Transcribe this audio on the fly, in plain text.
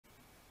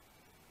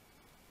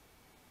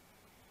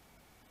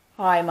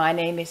Hi, my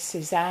name is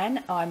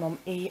Suzanne. I'm on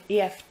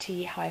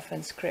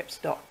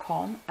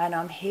EFT-scripts.com and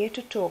I'm here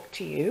to talk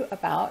to you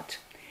about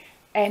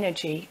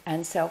energy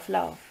and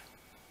self-love.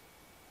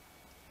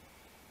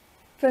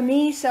 For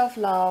me,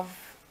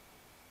 self-love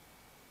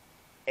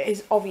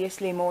is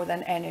obviously more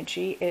than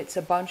energy. It's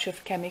a bunch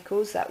of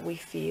chemicals that we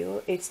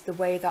feel. It's the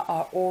way that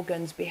our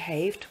organs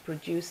behave to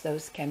produce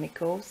those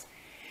chemicals.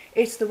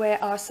 It's the way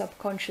our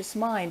subconscious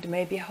mind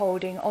may be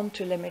holding on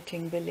to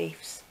limiting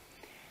beliefs,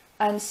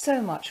 and so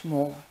much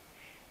more.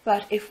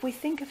 But if we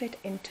think of it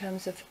in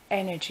terms of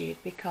energy,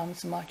 it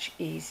becomes much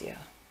easier.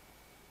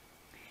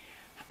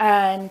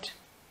 And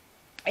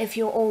if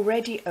you're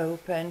already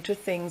open to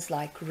things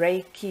like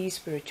Reiki,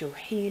 spiritual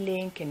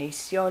healing,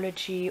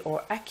 kinesiology,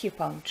 or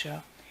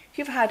acupuncture, if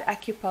you've had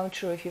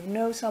acupuncture, or if you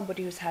know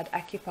somebody who's had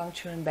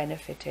acupuncture and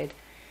benefited,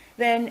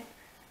 then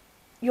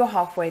you're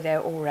halfway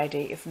there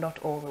already, if not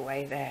all the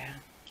way there.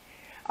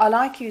 I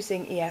like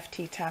using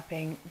EFT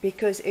tapping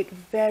because it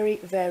very,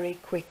 very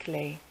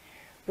quickly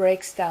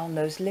breaks down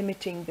those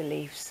limiting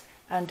beliefs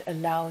and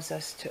allows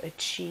us to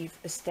achieve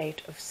a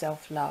state of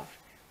self-love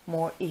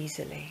more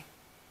easily.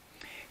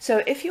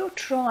 So if you're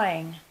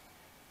trying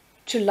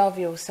to love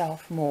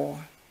yourself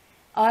more,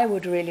 I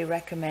would really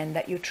recommend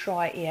that you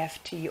try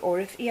EFT, or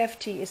if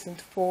EFT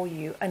isn't for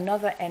you,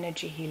 another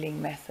energy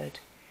healing method.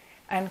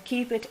 And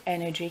keep it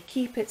energy,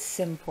 keep it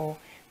simple,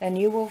 then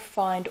you will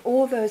find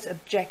all those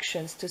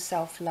objections to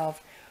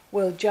self-love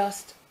will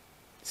just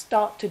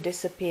start to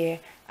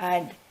disappear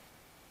and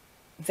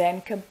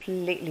then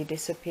completely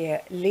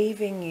disappear,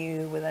 leaving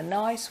you with a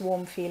nice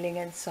warm feeling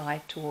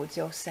inside towards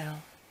yourself,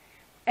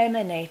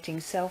 emanating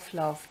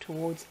self-love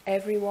towards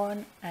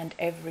everyone and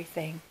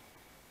everything,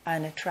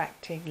 and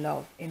attracting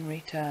love in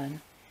return.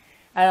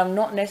 And I'm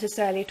not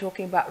necessarily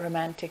talking about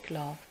romantic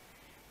love,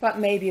 but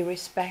maybe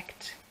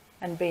respect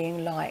and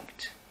being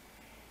liked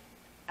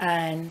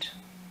and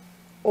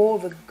all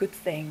the good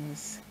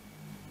things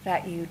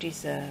that you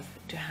deserve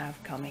to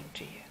have coming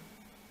to you.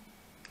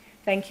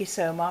 Thank you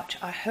so much.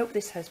 I hope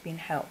this has been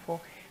helpful,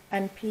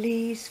 and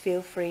please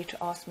feel free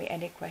to ask me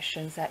any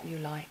questions that you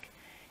like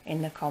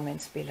in the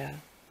comments below.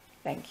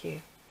 Thank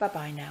you.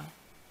 Bye-bye now.